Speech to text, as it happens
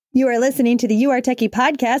You are listening to the You Are Techie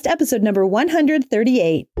podcast, episode number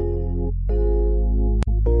 138.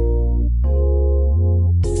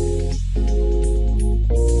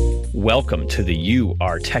 Welcome to the You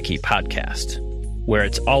Are Techie podcast, where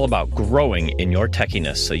it's all about growing in your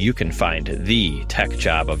techiness so you can find the tech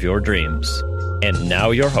job of your dreams. And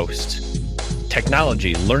now your host,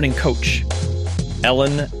 technology learning coach,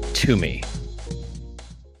 Ellen Toomey.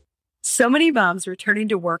 So many moms returning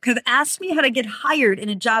to work have asked me how to get hired in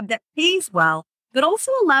a job that pays well, but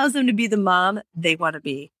also allows them to be the mom they want to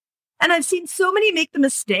be. And I've seen so many make the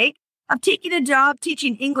mistake of taking a job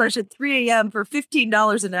teaching English at 3 a.m. for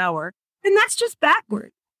 $15 an hour. And that's just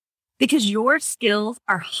backward because your skills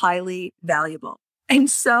are highly valuable. And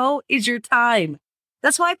so is your time.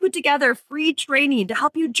 That's why I put together free training to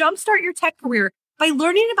help you jumpstart your tech career by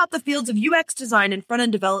learning about the fields of UX design and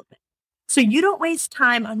front-end development. So you don't waste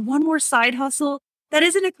time on one more side hustle that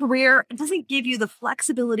isn't a career and doesn't give you the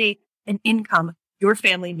flexibility and income your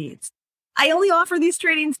family needs. I only offer these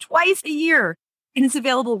trainings twice a year, and it's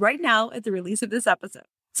available right now at the release of this episode.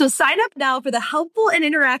 So sign up now for the helpful and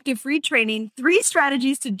interactive free training, 3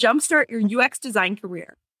 strategies to jumpstart your UX design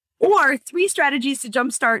career, or 3 strategies to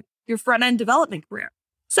jumpstart your front-end development career.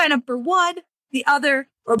 Sign up for one, the other,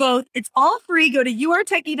 or both. It's all free. Go to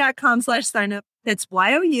youaretechie.com/signup. That's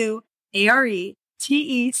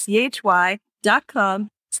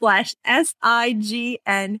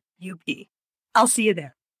youaretechy.com/SIGNUP. I'll see you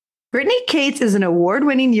there. Brittany Cates is an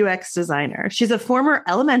award-winning UX designer. She's a former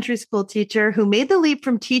elementary school teacher who made the leap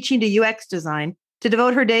from teaching to UX design to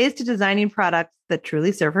devote her days to designing products that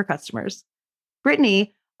truly serve her customers.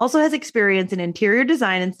 Brittany also has experience in interior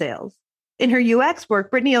design and sales. In her UX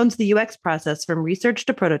work, Brittany owns the UX process from research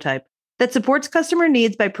to prototype that supports customer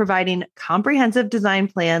needs by providing comprehensive design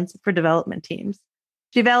plans for development teams.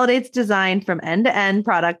 She validates design from end-to-end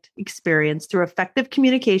product experience through effective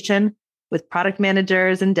communication with product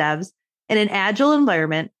managers and devs in an agile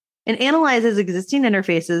environment, and analyzes existing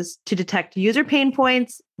interfaces to detect user pain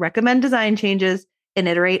points, recommend design changes, and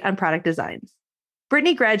iterate on product designs.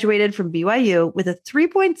 Brittany graduated from BYU with a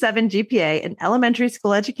 3.7 GPA in elementary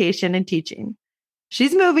school education and teaching.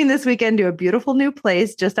 She's moving this weekend to a beautiful new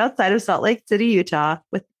place just outside of Salt Lake City, Utah,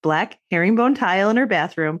 with black herringbone tile in her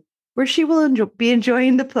bathroom, where she will be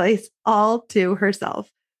enjoying the place all to herself.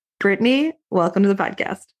 Brittany, welcome to the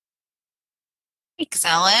podcast. Thanks,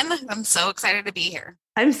 Ellen. I'm so excited to be here.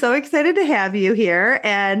 I'm so excited to have you here.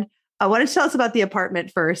 And I want to tell us about the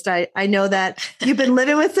apartment first. I know that you've been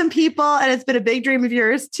living with some people and it's been a big dream of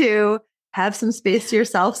yours to have some space to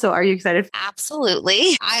yourself. So are you excited?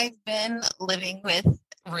 Absolutely. I've been living with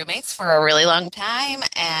roommates for a really long time.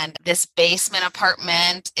 And this basement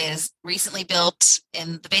apartment is recently built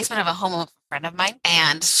in the basement of a home of a friend of mine.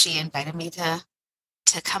 And she invited me to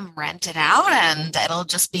come rent it out, and it'll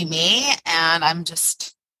just be me. And I'm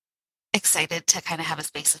just excited to kind of have a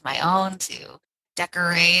space of my own to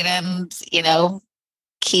decorate and,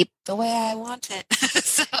 keep the way I want it.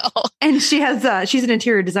 And she has, she's an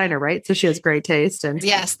interior designer, right? So she has great taste. And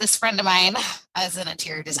yes, this friend of mine is an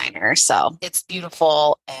interior designer. So it's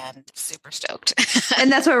beautiful and super stoked.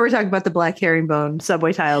 And that's why we're talking about the black herringbone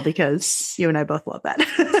subway tile, because you and I both love that.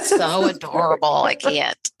 So adorable. I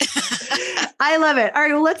can't. I love it. All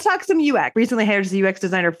right, well, let's talk some UX. Recently hired as a UX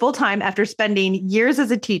designer full-time after spending years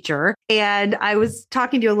as a teacher. And I was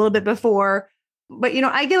talking to you a little bit before, but,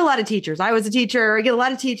 I get a lot of teachers. I was a teacher. I get a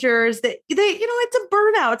lot of teachers that it's a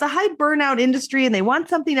burnout. It's a high burnout industry, and they want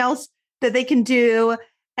something else that they can do.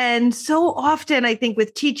 And so often, I think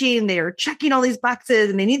with teaching, they are checking all these boxes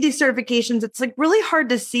and they need these certifications. It's like really hard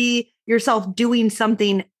to see yourself doing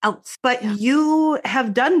something else. But you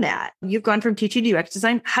have done that. You've gone from teaching to UX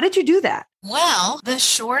design. How did you do that? Well, the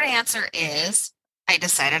short answer is I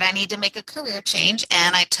decided I need to make a career change,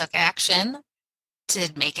 and I took action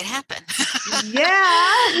to make it happen.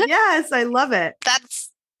 Yeah. Yes. I love it.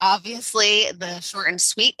 That's obviously the short and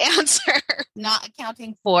sweet answer, not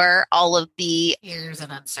accounting for all of the fears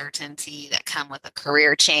and uncertainty that come with a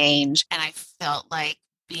career change. And I felt like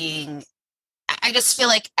I just feel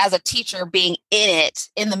like as a teacher, being in it,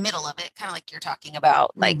 in the middle of it, kind of like you're talking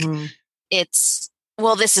about, like this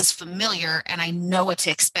is familiar and I know what to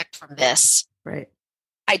expect from this. Right.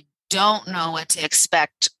 I don't know what to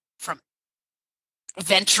expect from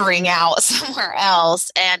venturing out somewhere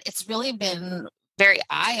else. And it's really been very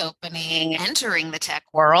eye-opening entering the tech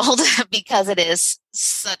world because it is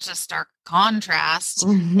such a stark contrast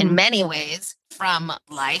in many ways from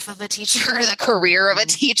life of a teacher, the career of a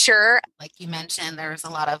teacher. Like you mentioned, there's a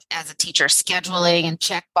lot of, as a teacher, scheduling and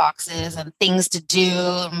check boxes and things to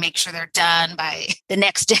do, make sure they're done by the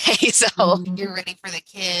next day. So you're ready for the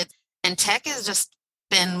kids. And tech is just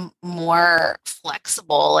been more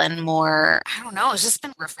flexible and more, I don't know, it's just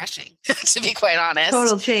been refreshing to be quite honest.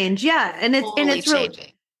 Total change. Yeah. And it's really,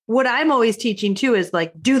 changing. What I'm always teaching too is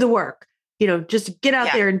like, do the work, just get out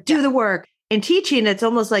there and do the work. In teaching, it's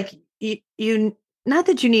almost like you not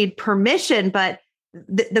that you need permission, but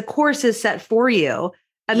the course is set for you.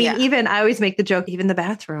 I mean, even I always make the joke, even the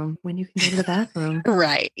bathroom, when you can go to the bathroom.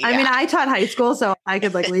 Right. I mean, I taught high school, so I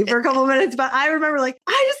could like leave for a couple of minutes, but I remember like,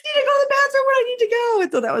 I just need to go to the bathroom when I need to go.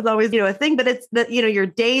 And so that was always, a thing, but it's that, your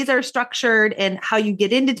days are structured and how you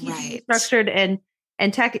get into teaching is structured and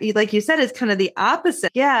tech, like you said, is kind of the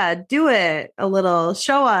opposite. Yeah. Do it a little,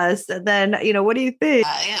 show us. And then, what do you think?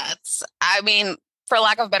 I mean, for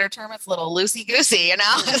lack of a better term, it's a little loosey-goosey,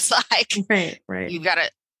 It's like, right. You've got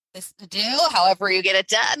this to do, however you get it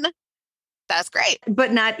done. That's great.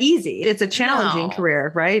 But not easy. It's a challenging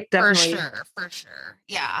career, right? Definitely. For sure.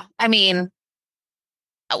 Yeah. I mean,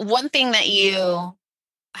 one thing that you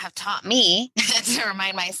have taught me to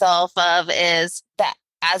remind myself of is that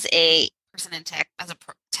as a person in tech, as a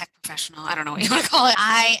tech professional, I don't know what you want to call it,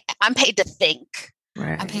 I'm paid to think.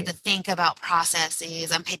 Right. I'm paid to think about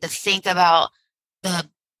processes. I'm paid to think about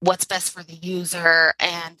what's best for the user.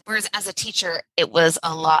 And whereas as a teacher, it was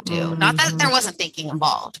a lot too. Mm-hmm. Not that there wasn't thinking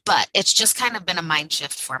involved, but it's just kind of been a mind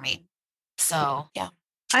shift for me. So, yeah.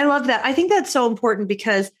 I love that. I think that's so important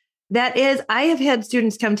because I have had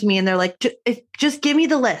students come to me and they're like, just give me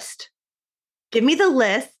the list. Give me the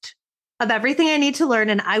list of everything I need to learn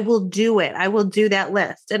and I will do it. I will do that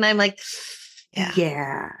list. And I'm like,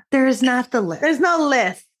 yeah, there's not the list. There's no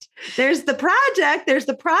list. There's the project, there's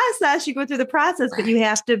the process. You go through the process, but you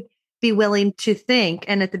have to be willing to think.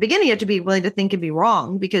 And at the beginning, you have to be willing to think and be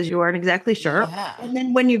wrong because you aren't exactly sure. Yeah. And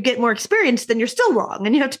then when you get more experience, then you're still wrong.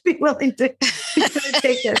 And you have to be willing to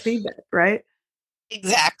take that feedback, right?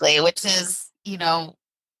 Exactly. Which is,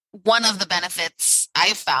 one of the benefits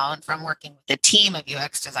I've found from working with a team of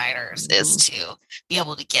UX designers is to be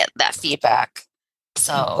able to get that feedback.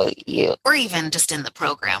 So or even just in the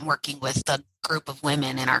program, working with the group of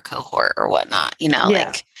women in our cohort or whatnot,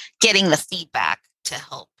 like getting the feedback to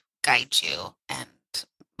help guide you and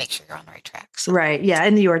make sure you're on the right track. So. Right. Yeah.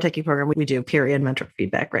 In the UR Techie program, we do peer and mentor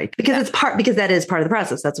feedback, right? Because because that is part of the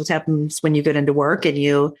process. That's what happens when you get into work and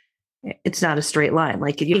it's not a straight line.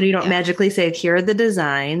 Like you don't magically say, here are the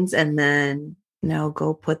designs and then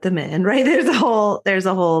go put them in, right? There's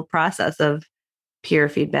a whole process of peer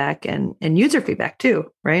feedback and user feedback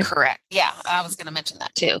too, right? Correct. Yeah. I was going to mention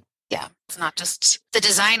that too. Yeah. It's not just the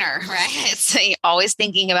designer, right? It's always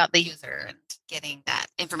thinking about the user and getting that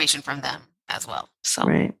information from them as well. So,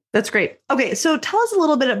 right. That's great. Okay. So tell us a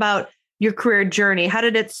little bit about your career journey. How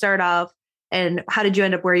did it start off and how did you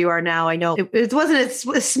end up where you are now? I know it wasn't as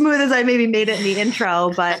smooth as I maybe made it in the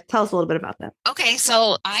intro, but tell us a little bit about that. Okay.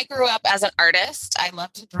 So I grew up as an artist. I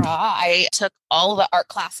love to draw. I took all the art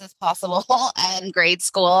classes possible in grade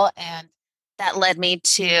school. And that led me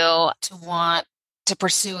to want to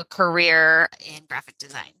pursue a career in graphic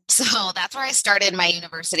design. So that's where I started my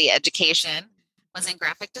university education, was in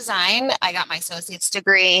graphic design. I got my associate's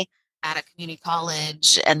degree at a community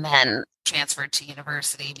college and then transferred to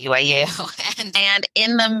university, BYU. And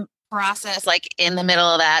in the process, like in the middle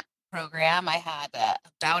of that program, I had a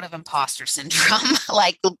bout of imposter syndrome,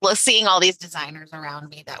 like seeing all these designers around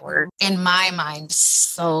me that were, in my mind,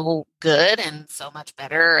 so good and so much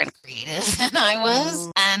better and creative than I was.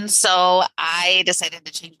 And so I decided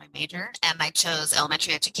to change my major and I chose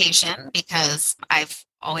elementary education because I've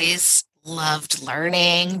always loved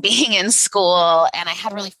learning, being in school, and I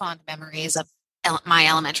had really fond memories of my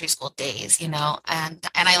elementary school days, and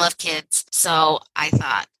I love kids. So I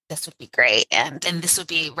thought this would be great. And this would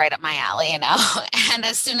be right up my alley, And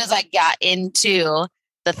as soon as I got into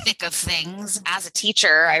the thick of things as a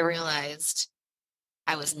teacher, I realized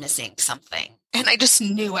I was missing something. And I just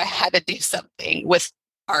knew I had to do something with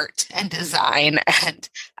art and design.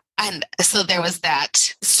 And so there was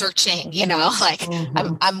that searching,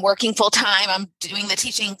 I'm working full time, I'm doing the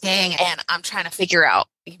teaching thing, and I'm trying to figure out,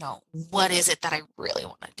 what is it that I really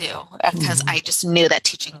want to do? Because I just knew that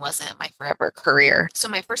teaching wasn't my forever career. So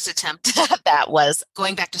my first attempt at that was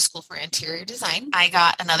going back to school for interior design. I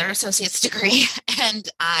got another associate's degree and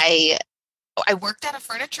I worked at a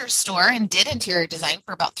furniture store and did interior design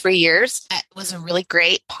for about 3 years. It was a really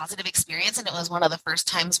great, positive experience. And it was one of the first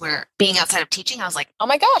times where being outside of teaching, I was like, oh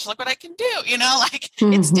my gosh, look what I can do.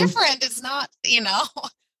 It's different. It's not,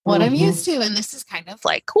 what I'm used to. And this is kind of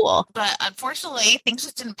like cool. But unfortunately, things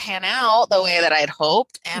just didn't pan out the way that I'd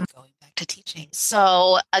hoped. And going back to teaching.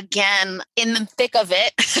 So again, in the thick of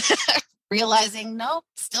it, realizing, no,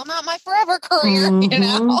 still not my forever career,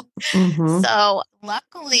 So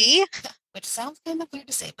luckily, which sounds kind of weird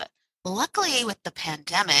to say, but luckily with the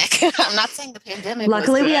pandemic, I'm not saying the pandemic.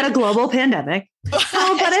 Luckily, was we had a global pandemic. but,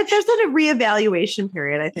 There's a reevaluation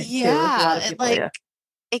period, I think. Yeah, Too,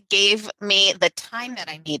 it gave me the time that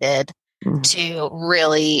I needed to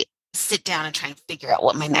really sit down and try and figure out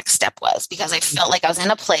what my next step was, because I felt like I was in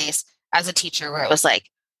a place as a teacher where it was like,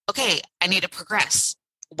 okay, I need to progress.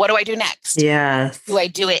 What do I do next? Yes. Do I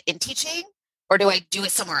do it in teaching or do I do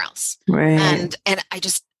it somewhere else? Right. And I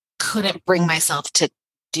just couldn't bring myself to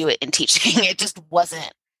do it in teaching. It just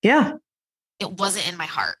wasn't. Yeah. It wasn't in my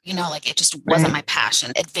heart, like it just wasn't my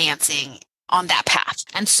passion, advancing on that path.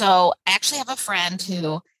 And so I actually have a friend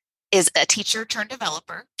who is a teacher turned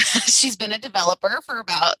developer. She's been a developer for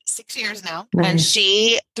about 6 years now. Nice. And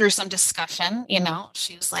she, through some discussion,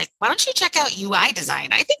 she was like, why don't you check out UI design?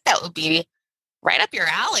 I think that would be right up your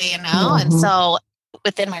alley, And so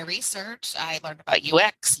within my research, I learned about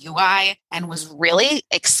UX, UI, and was really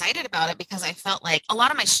excited about it because I felt like a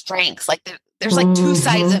lot of my strengths, like there's like two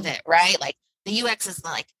sides of it, right? Like the UX is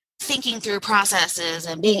like thinking through processes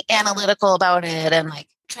and being analytical about it and like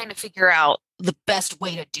trying to figure out the best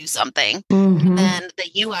way to do something. And then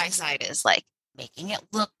the UI side is like making it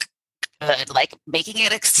look good, like making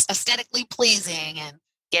it aesthetically pleasing and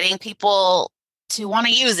getting people to want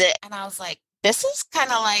to use it. And I was like, this is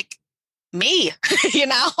kind of like me, this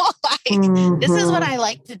is what I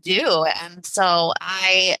like to do. And so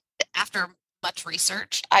after much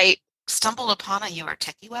research, I stumbled upon a You Are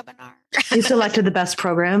Techie webinar. You selected the best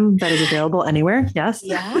program that is available anywhere. Yes.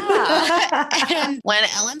 Yeah. And when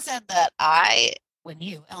Ellen said that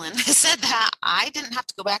Ellen said that I didn't have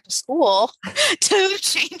to go back to school to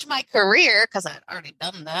change my career because I'd already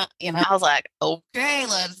done that, I was like, okay,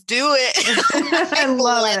 let's do it. I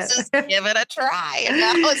love let's just give it a try and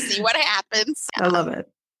now let's see what happens. I love it.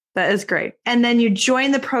 That is great. And then you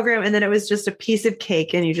joined the program and then it was just a piece of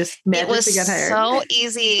cake and you just managed to get hired. It was so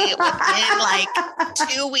easy. Within like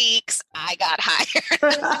 2 weeks, I got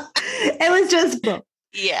hired. It was just boom.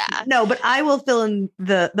 Yeah. No, but I will fill in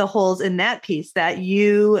the holes in that piece that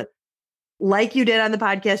you, like you did on the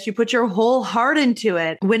podcast, you put your whole heart into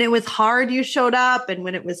it. When it was hard, you showed up, and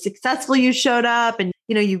when it was successful, you showed up, and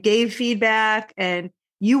you gave feedback, and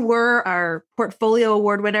you were our portfolio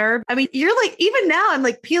award winner. I mean, you're like, even now I'm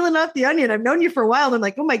like peeling off the onion. I've known you for a while. And I'm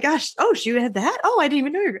like, oh my gosh. Oh, she had that. Oh, I didn't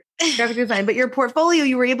even know you're graphic design, but your portfolio,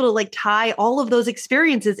 you were able to like tie all of those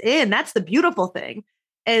experiences in. That's the beautiful thing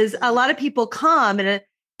is a lot of people come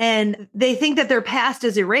and they think that their past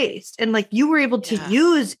is erased. And like you were able to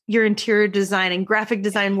use your interior design and graphic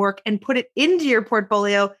design work and put it into your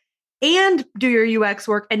portfolio and do your UX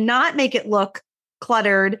work and not make it look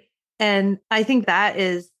cluttered. And I think that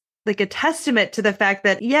is like a testament to the fact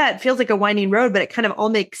that, it feels like a winding road, but it kind of all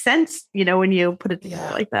makes sense, when you put it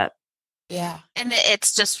together like that. Yeah. And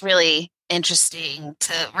it's just really interesting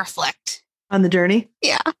to reflect on the journey.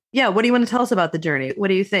 Yeah. Yeah. What do you want to tell us about the journey? What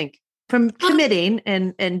do you think from committing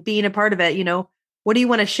and being a part of it? What do you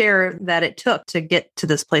want to share that it took to get to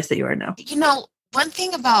this place that you are now? One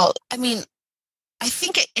thing about, I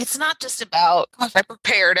think it's not just about, gosh, I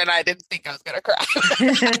prepared and I didn't think I was going to cry.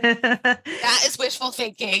 That is wishful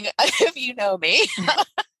thinking, if you know me.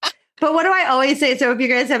 But what do I always say? So if you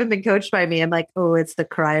guys haven't been coached by me, I'm like, oh, it's the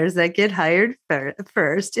criers that get hired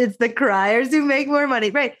first. It's the criers who make more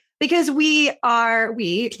money, right? Because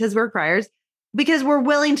because we're criers, because we're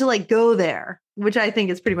willing to like go there, which I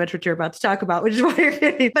think is pretty much what you're about to talk about, which is why you're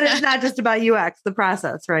getting, but it's not just about UX, the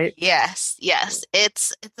process, right? Yes.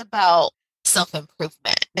 It's about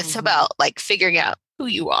self-improvement. It's about like figuring out who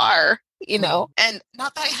you are, and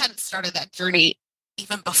not that I hadn't started that journey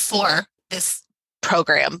even before this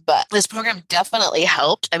program, but this program definitely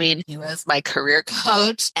helped. He was my career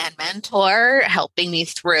coach and mentor, helping me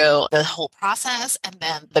through the whole process. And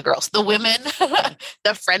then the women,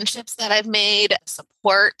 the friendships that I've made,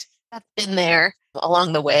 support that's been there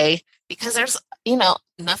along the way, because there's,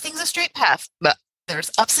 nothing's a straight path, but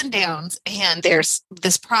there's ups and downs, and there's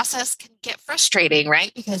this process can get frustrating,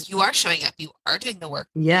 right? Because you are showing up, you are doing the work,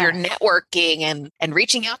 you're networking and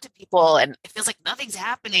reaching out to people, and it feels like nothing's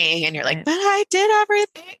happening. And you're like, but I did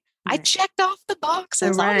everything. I checked off the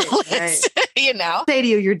boxes on the list, Say to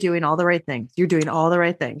you, you're doing all the right things. You're doing all the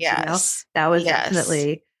right things. Yes. That was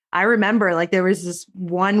definitely, I remember like there was this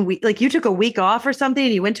 1 week, like you took a week off or something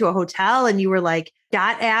and you went to a hotel and you were like,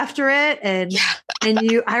 got after it. And,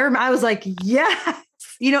 I was like, yes,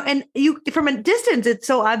 and you, from a distance, it's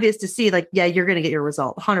so obvious to see like, you're going to get your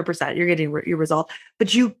result 100%. You're getting your result,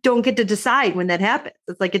 but you don't get to decide when that happens.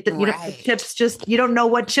 It's like, the chips you don't know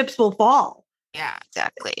what chips will fall. Yeah,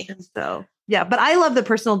 exactly. And so, but I love the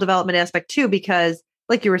personal development aspect too, because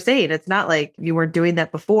like you were saying, it's not like you weren't doing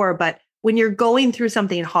that before, but when you're going through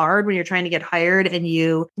something hard, when you're trying to get hired and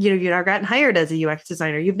you've never gotten hired as a UX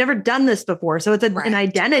designer, you've never done this before. So it's an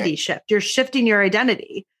identity shift. You're shifting your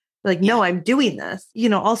identity. Like, no, I'm doing this.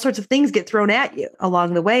 All sorts of things get thrown at you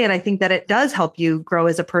along the way. And I think that it does help you grow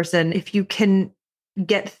as a person if you can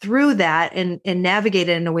get through that and navigate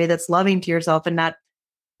it in a way that's loving to yourself and not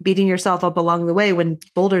beating yourself up along the way when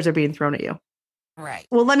boulders are being thrown at you. Right.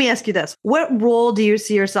 Well, let me ask you this. What role do you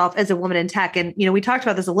see yourself as a woman in tech? And, we talked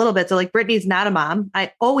about this a little bit. So like Brittany's not a mom.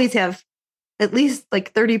 I always have at least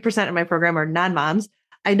like 30% of my program are non-moms.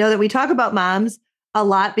 I know that we talk about moms a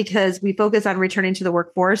lot because we focus on returning to the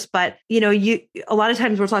workforce, but a lot of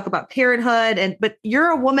times we'll talk about parenthood but you're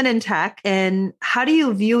a woman in tech, and how do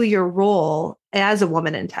you view your role as a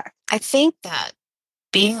woman in tech? I think that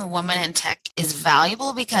being a woman in tech is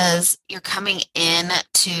valuable because you're coming in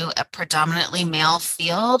to a predominantly male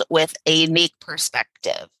field with a unique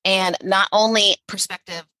perspective, and not only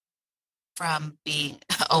perspective from being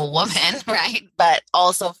a woman, right? But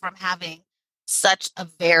also from having such a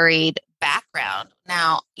varied background.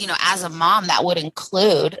 Now, as a mom, that would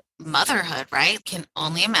include motherhood, right? Can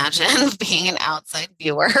only imagine being an outside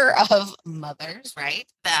viewer of mothers, right?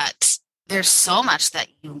 That there's so much that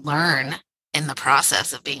you learn in the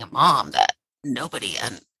process of being a mom that nobody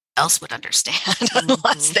else would understand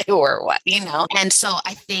unless they were And so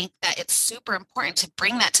I think that it's super important to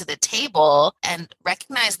bring that to the table and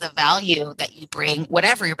recognize the value that you bring,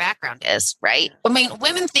 whatever your background is, right? I mean,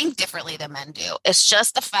 women think differently than men do. It's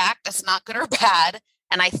just a fact. It's not good or bad.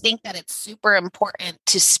 And I think that it's super important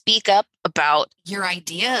to speak up about your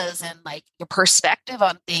ideas and like your perspective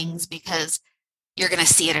on things, because you're going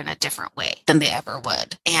to see it in a different way than they ever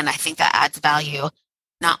would. And I think that adds value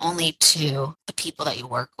not only to the people that you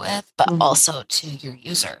work with, but also to your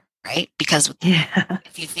user, right? Because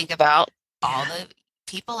if you think about all the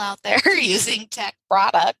people out there using tech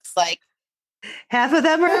products, like half of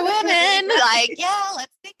them are women, like,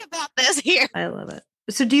 let's think about this here. I love it.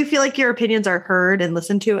 So do you feel like your opinions are heard and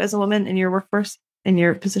listened to as a woman in your workforce, in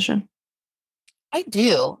your position? I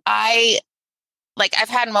do. I've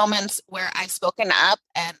had moments where I've spoken up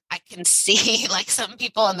and I can see like some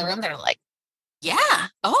people in the room, they're like, yeah.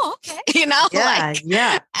 Oh, okay. Yeah.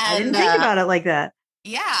 And, I didn't think about it like that.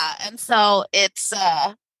 Yeah. And so it's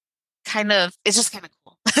it's just kind of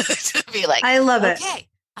cool to be like, I love it. Okay,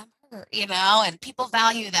 I'm her, and people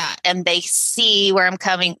value that and they see where I'm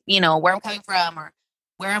coming from or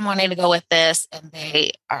where I'm wanting to go with this. And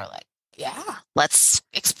they are like, yeah, let's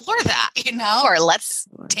explore that, or let's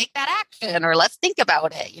take that action or let's think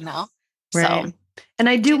about it, Right. So. And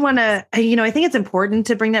I do want to, I think it's important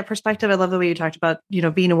to bring that perspective. I love the way you talked about,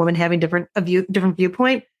 being a woman having different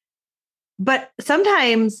viewpoint. But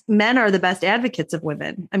sometimes men are the best advocates of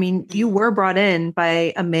women. I mean, you were brought in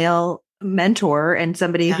by a male mentor and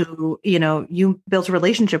somebody who, you built a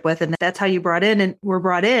relationship with, and that's how you were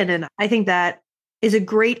brought in. And I think that is a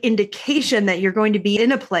great indication that you're going to be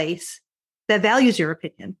in a place that values your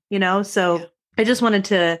opinion, So I just wanted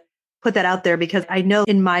to put that out there because I know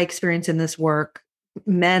in my experience in this work,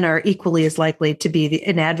 men are equally as likely to be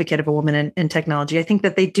an advocate of a woman in technology. I think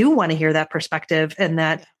that they do want to hear that perspective and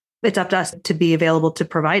that it's up to us to be available to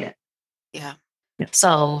provide it. Yeah.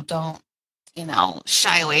 So don't,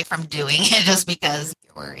 shy away from doing it just because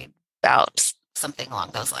you're worried about something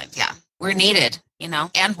along those lines. Yeah. We're needed,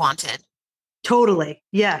 and wanted. Totally.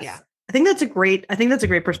 Yes. Yeah. I think that's a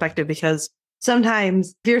great perspective because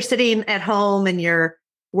sometimes if you're sitting at home and you're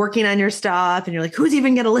working on your stuff and you're like, who's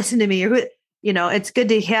even going to listen to me? Or who, it's good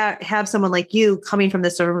to have someone like you coming from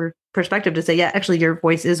this sort of perspective to say, yeah, actually your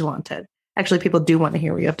voice is wanted. Actually, people do want to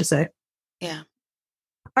hear what you have to say. Yeah.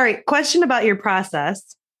 All right. Question about your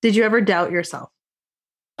process. Did you ever doubt yourself?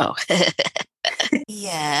 Oh,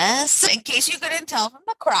 yes. In case you couldn't tell from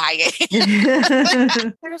the crying,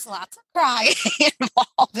 there's lots of crying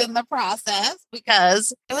involved in the process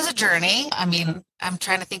because it was a journey. I mean, I'm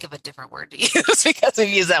trying to think of a different word to use because we've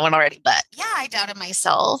used that one already. But yeah, I doubted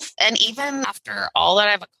myself. And even after all that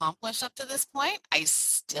I've accomplished up to this point, I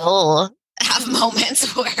still have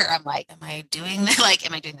moments where I'm like, am I doing this? Like,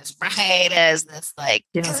 am I doing this right? Is this like,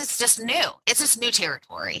 because it's just new. It's just new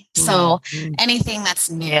territory. So anything that's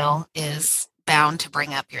new is bound to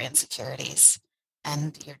bring up your insecurities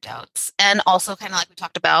and your doubts. And also kind of like we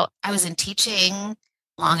talked about, I was in teaching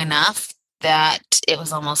long enough that it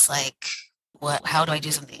was almost like, how do I do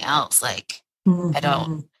something else? Like, I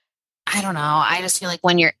don't know. I just feel like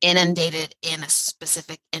when you're inundated in a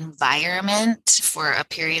specific environment for a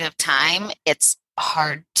period of time, it's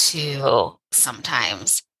hard to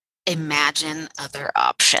sometimes imagine other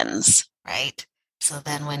options, right? So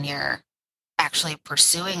then when you're actually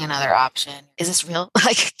pursuing another option. Is this real?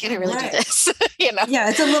 Like, can I really do this? Yeah,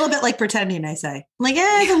 it's a little bit like pretending, I say. Like,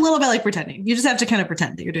 it's a little bit like pretending. You just have to kind of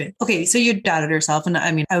pretend that you're doing it. Okay, so you doubted yourself. And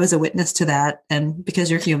I mean, I was a witness to that. And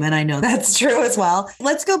because you're human, I know that's true as well.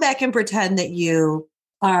 Let's go back and pretend that you're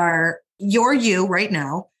you right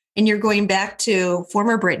now. And you're going back to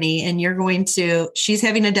former Brittany and she's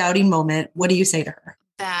having a doubting moment. What do you say to her?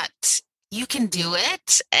 That you can do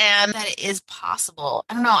it and that it is possible.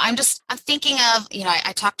 I don't know. I'm thinking of,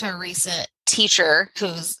 I talked to a recent teacher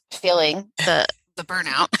who's feeling the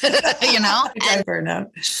burnout, and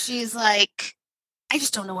burnout. She's like, I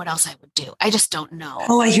just don't know what else I would do. I just don't know.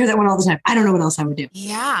 Oh, I hear that one all the time. I don't know what else I would do.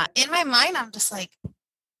 Yeah. In my mind, I'm just like,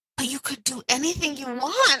 but you could do anything you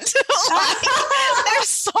want. There's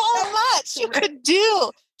so much you could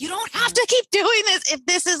do. You don't have to keep doing this if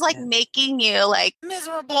this is like making you like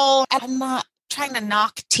miserable. I'm not trying to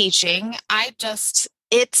knock teaching.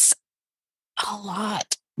 It's a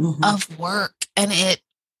lot of work and it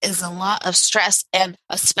is a lot of stress. And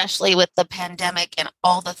especially with the pandemic and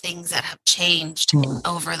all the things that have changed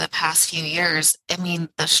over the past few years. I mean,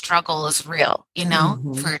 the struggle is real,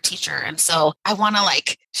 for a teacher. And so I want to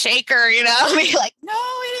like shake her, be like, no,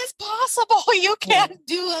 it is possible. You can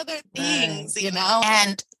do other things,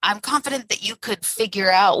 and I'm confident that you could figure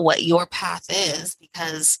out what your path is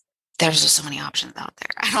because there's just so many options out there.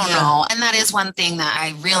 I don't know. And that is one thing that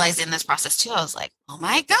I realized in this process too. I was like, oh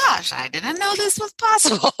my gosh, I didn't know this was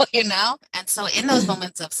possible, And so in those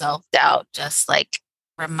moments of self-doubt, just like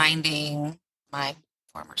reminding my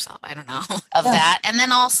former self, I don't know, of that. And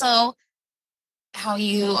then also how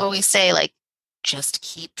you always say, like, just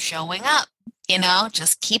keep showing up,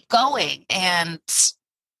 just keep going and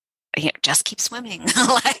just keep swimming.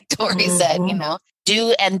 Like Tori said,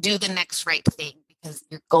 do the next right thing. Because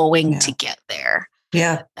you're going to get there.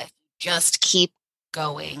 Yeah. Just keep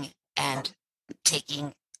going and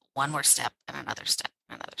taking one more step and another step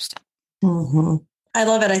and another step. Mm-hmm. I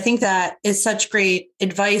love it. I think that is such great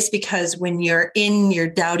advice because when you're in your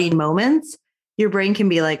doubting moments, your brain can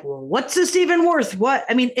be like, well, what's this even worth? What?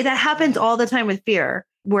 I mean, it happens all the time with fear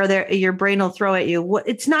where your brain will throw at you.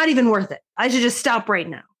 It's not even worth it. I should just stop right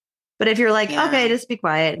now. But if you're like, okay, just be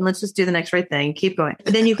quiet and let's just do the next right thing, keep going.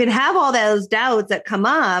 Then you can have all those doubts that come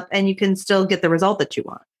up and you can still get the result that you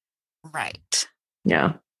want. Right.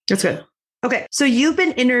 Yeah, that's good. Okay. So you've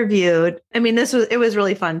been interviewed. I mean, it was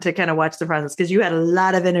really fun to kind of watch the process because you had a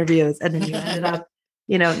lot of interviews and then you ended up,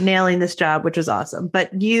 nailing this job, which was awesome.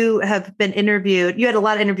 But you have been interviewed. You had a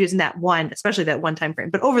lot of interviews in especially that one time frame,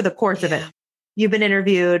 but over the course of it, you've been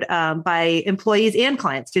interviewed by employees and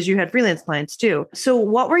clients because you had freelance clients too. So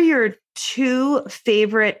what were your 2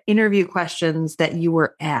 favorite interview questions that you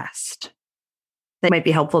were asked that might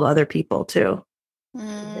be helpful to other people too? Well,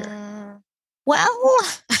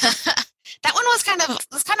 that one was kind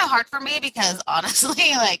of hard for me because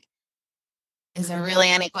honestly, like, is there really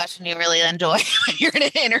any question you really enjoy when you're in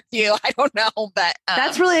an interview? I don't know, but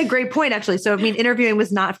that's really a great point, actually. So, I mean, interviewing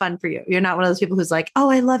was not fun for you. You're not one of those people who's like, oh,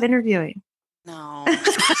 I love interviewing. No.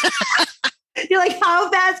 You're like,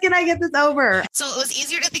 how fast can I get this over? So it was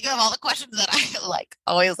easier to think of all the questions that I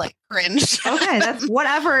always cringe. Okay, that's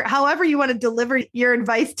however you want to deliver your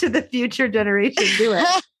advice to the future generation, do it.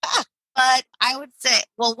 But I would say,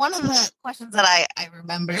 well, one of the questions that I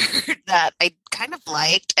remember that I kind of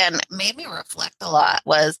liked and made me reflect a lot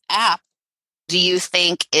was, app do you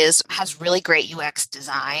think has really great UX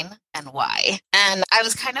design and why? And I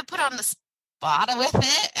was kind of put on the spot with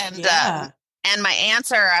it. And my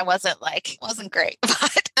answer, I wasn't great,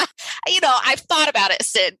 but I've thought about it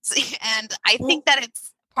since. And I think that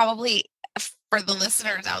it's probably for the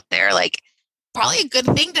listeners out there, like probably a good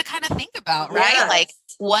thing to kind of think about, right? Yes. Like,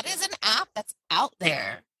 what is an app that's out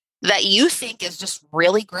there that you think is just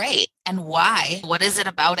really great and why? What is it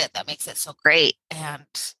about it that makes it so great? And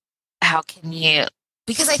how can you,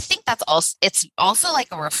 because I think it's also like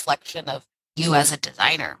a reflection of you as a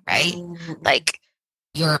designer, right? Mm-hmm. Like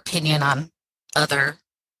your opinion on the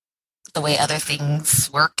way other things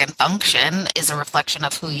work and function is a reflection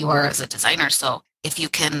of who you are as a designer. So if you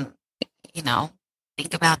can,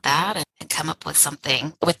 think about that and come up with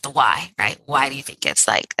something with the why, right? Why do you think it's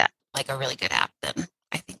like that, like a really good app? Then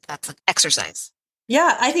I think that's an exercise.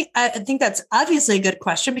 Yeah, I think that's obviously a good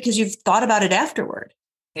question because you've thought about it afterward.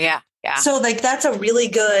 Yeah. Yeah. So like, that's a really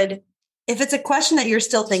good, if it's a question that you're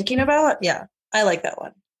still thinking about. Yeah. I like that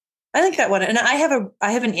one. I like that one. And I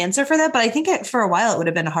have an answer for that, but I think for a while it would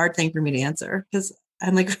have been a hard thing for me to answer because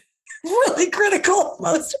I'm like really critical of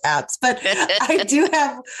most apps, but I do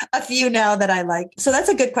have a few now that I like. So that's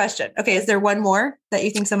a good question. Okay. Is there one more that you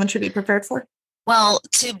think someone should be prepared for? Well,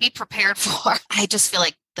 to be prepared for, I just feel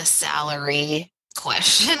like the salary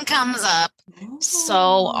question comes up so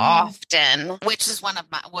often, which was one of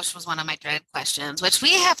my dreaded questions, which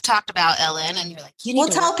we have talked about, Ellen, and you're like,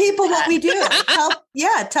 tell people what we do.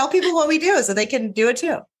 Tell people what we do so they can do it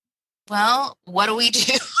too. Well, what do we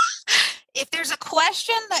do? If there's a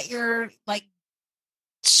question that you're like,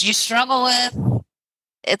 you struggle with,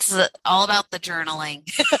 it's all about the journaling.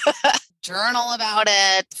 Journal about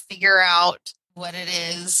it, figure out what it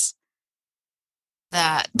is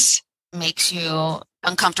that makes you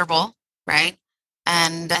uncomfortable, right?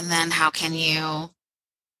 And then how can you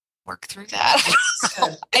work through that?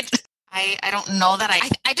 I don't know that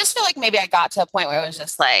I just feel like maybe I got to a point where it was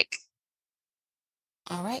just like,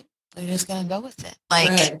 all right, we're just gonna go with it.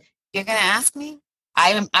 Like, You're gonna ask me,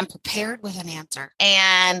 I'm prepared with an answer,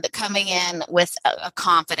 and coming in with a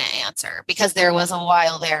confident answer, because there was a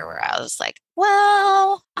while there where I was like,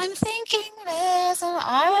 well, I'm thinking this, and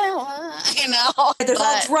there's all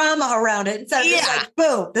drama around it. Instead of just like,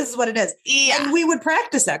 boom, this is what it is. Yeah. And we would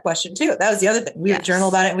practice that question too. That was the other thing. We would journal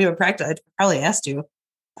about it, and we would practice. I probably asked you,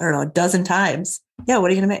 I don't know, a dozen times. Yeah, what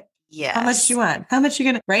are you gonna make? Yeah. How much do you want? How much are you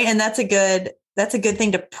gonna, right? And that's a good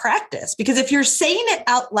thing to practice, because if you're saying it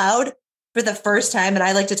out loud for the first time, and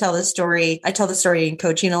I like to tell this story. I tell the story in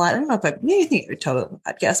coaching a lot. I don't know if you think you're told on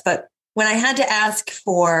the podcast, but when I had to ask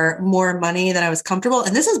for more money than I was comfortable,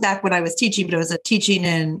 and this is back when I was teaching, but it was a teaching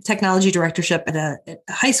and technology directorship at a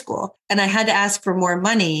high school. And I had to ask for more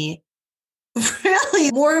money,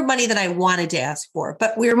 really more money than I wanted to ask for.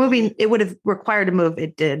 But we were moving, it would have required a move.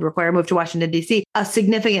 It did require a move to Washington, D.C., a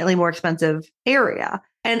significantly more expensive area.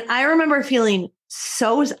 And I remember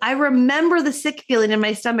I remember the sick feeling in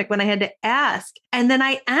my stomach when I had to ask. And then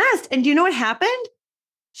I asked, and do you know what happened?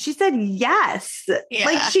 She said yes. Yeah.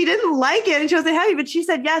 Like, she didn't like it and she wasn't happy, but she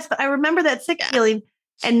said yes. But I remember that sick feeling.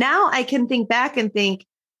 And now I can think back and think,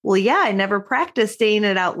 well, yeah, I never practiced saying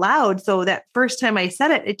it out loud. So that first time I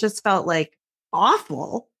said it, it just felt like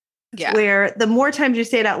awful. Yeah. Where the more times you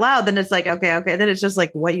say it out loud, then it's like, okay. Then it's just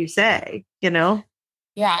like what you say, Yeah.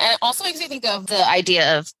 And it also makes me think of the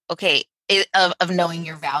idea of, of knowing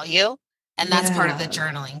your value. And that's part of the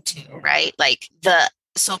journaling too, right? Like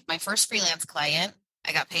so my first freelance client,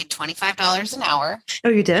 I got paid $25 an hour. Oh,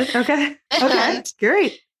 you did? Okay. Okay.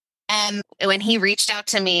 Great. And when he reached out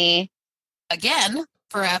to me again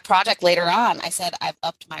for a project later on, I said, I've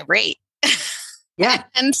upped my rate. Yeah.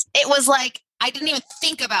 And it was like, I didn't even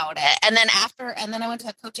think about it. And then I went to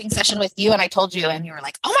a coaching session with you, and I told you, and you were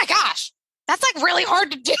like, oh my gosh, that's like really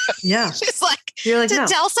hard to do. Yeah. It's like, to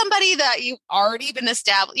tell somebody that you've already been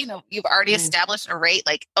established, you've already established a rate,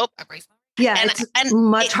 like, oh, I've raised my rate. Yeah. It's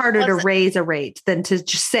much harder to raise a rate than to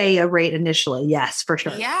just say a rate initially. Yes, for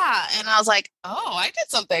sure. Yeah. And I was like, oh, I did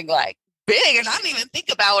something like big and I didn't even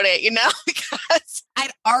think about it, because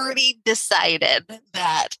I'd already decided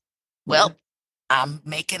that, well, I'm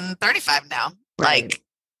making 35 now. Right. Like,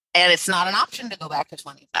 and it's not an option to go back to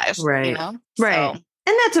 25. Right. Right. So,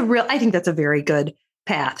 and I think that's a very good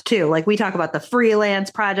path too. Like, we talk about the freelance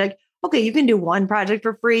project. Okay, you can do one project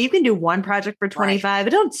for free. You can do one project for 25,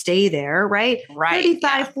 but don't stay there, right? Right.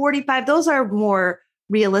 35, 45, those are more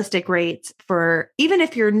realistic rates for, even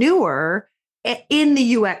if you're newer in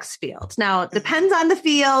the UX field. Now, it depends on the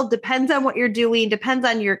field, depends on what you're doing, depends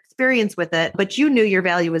on your experience with it, but you knew your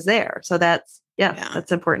value was there. So that's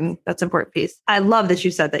important. That's an important piece. I love that you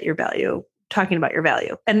said that talking about your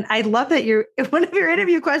value. And I love that one of your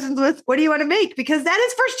interview questions was, what do you want to make? Because that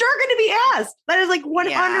is for sure going to be asked. That is like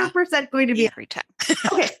 100% going to be every time.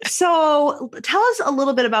 Okay. So tell us a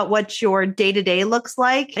little bit about what your day-to-day looks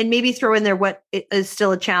like, and maybe throw in there what is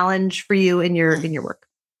still a challenge for you in your work.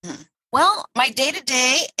 Well, my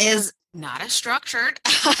day-to-day is not as structured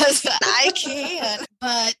as I can,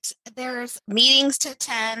 but there's meetings to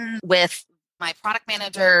attend with my product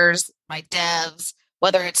managers, my devs,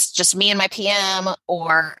 whether it's just me and my PM,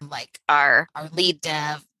 or like our lead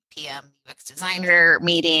dev, PM, UX designer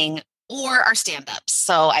meeting, or our stand-ups.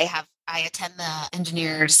 So I attend the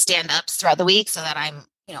engineers stand-ups throughout the week so that I'm,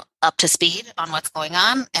 up to speed on what's going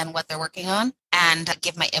on and what they're working on, and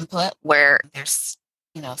give my input where there's,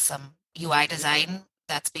 some UI design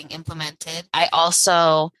that's being implemented. I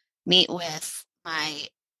also meet with my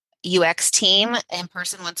UX team in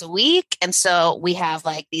person once a week. And so we have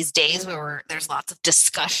like these days where there's lots of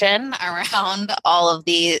discussion around all of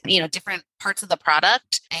the, different parts of the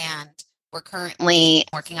product. And we're currently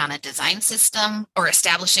working on a design system, or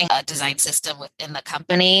establishing a design system within the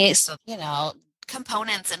company. So,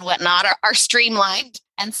 components and whatnot are streamlined.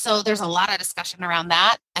 And so there's a lot of discussion around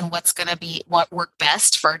that and what work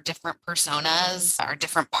best for different personas or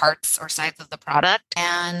different parts or sides of the product.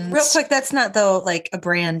 And real quick, that's not though like a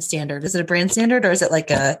brand standard. Is it a brand standard or is it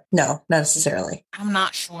like no, not necessarily? I'm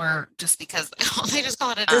not sure, just because they just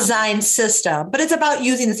call it a design system, but it's about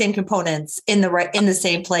using the same components in the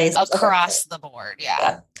same place across the board.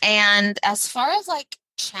 Yeah. And as far as like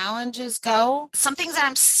challenges go, some things that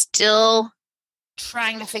I'm still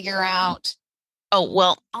trying to figure out. Oh,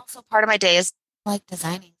 well, also part of my day is like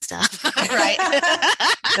designing stuff, right?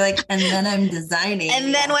 You're like, and then I'm designing.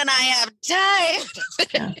 And then when I have time.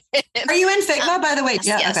 Are you in Figma, by the way?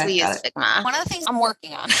 Yes, okay, we use Figma. One of the things I'm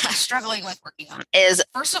working on, struggling with working on, is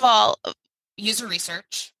first of all, user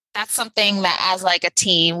research. That's something that as like a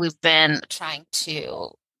team, we've been trying to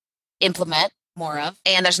implement more of.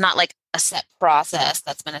 And there's not like a set process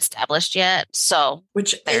that's been established yet. So,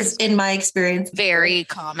 which is in my experience very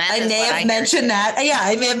common. I may have mentioned that. Yeah,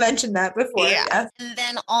 I may have mentioned that before. Yeah. And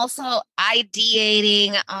then also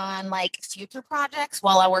ideating on like future projects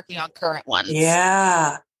while I'm working on current ones.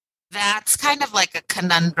 Yeah. That's kind of like a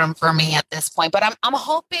conundrum for me at this point. But I'm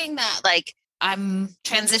hoping that like I'm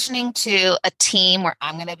transitioning to a team where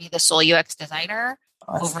I'm going to be the sole UX designer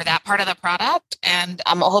over that part of the product. And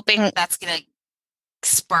I'm hoping that's going to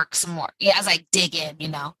spark some more. Yeah, as I dig in,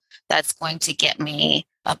 that's going to get me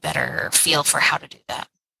a better feel for how to do that.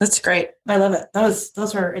 That's great. I love it.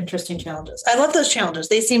 Those were interesting challenges. I love those challenges.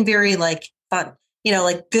 They seem very like fun,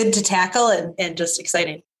 like good to tackle and just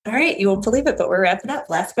exciting. All right. You won't believe it, but we're wrapping up.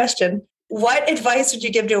 Last question. What advice would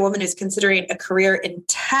you give to a woman who's considering a career in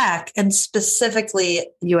tech and specifically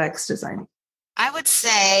UX design? I would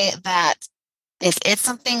say that if it's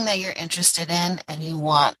something that you're interested in and you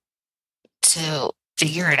want to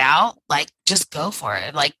figure it out, like just go for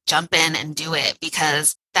it, like jump in and do it,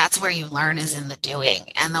 because that's where you learn, is in the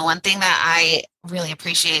doing. And the one thing that I really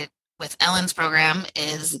appreciate with Ellen's program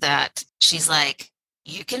is that she's like,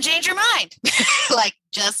 you can change your mind, like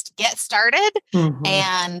just get started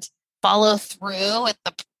and follow through with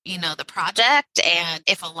the project. And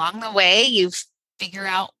if along the way you figure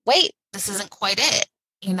out, wait, this isn't quite it,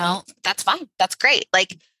 that's fine. That's great.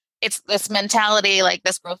 Like, it's this mentality, like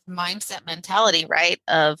this growth mindset mentality, right?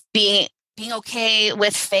 Of being okay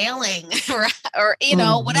with failing or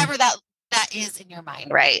whatever that is in your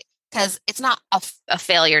mind, right? Because it's not a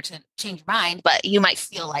failure to change your mind, but you might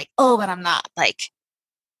feel like, oh, but I'm not like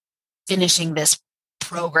finishing this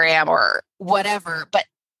program or whatever. But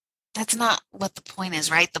that's not what the point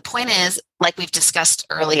is, right? The point is, like we've discussed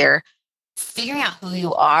earlier, figuring out who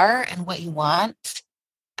you are and what you want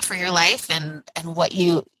for your life and what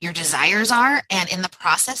your desires are. And in the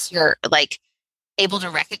process, you're like able to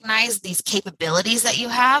recognize these capabilities that you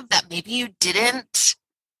have that maybe you didn't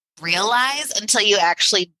realize until you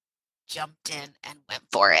actually jumped in and went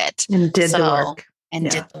for it. And did the work.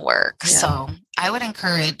 Did the work. Yeah. So I would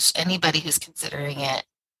encourage anybody who's considering it,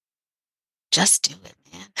 just do it,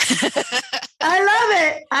 man. I love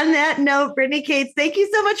it. On that note, Brittany Cates, thank you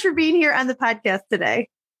so much for being here on the podcast today.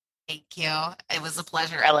 Thank you. It was a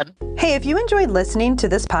pleasure, Ellen. Hey, if you enjoyed listening to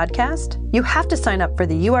this podcast, you have to sign up for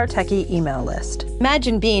the You Are Techie email list.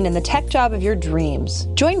 Imagine being in the tech job of your dreams.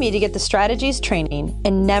 Join me to get the strategies, training,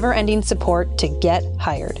 and never-ending support to get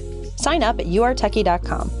hired. Sign up at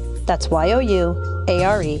youaretechy.com. That's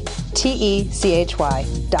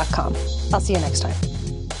youaretechy.com. I'll see you next time.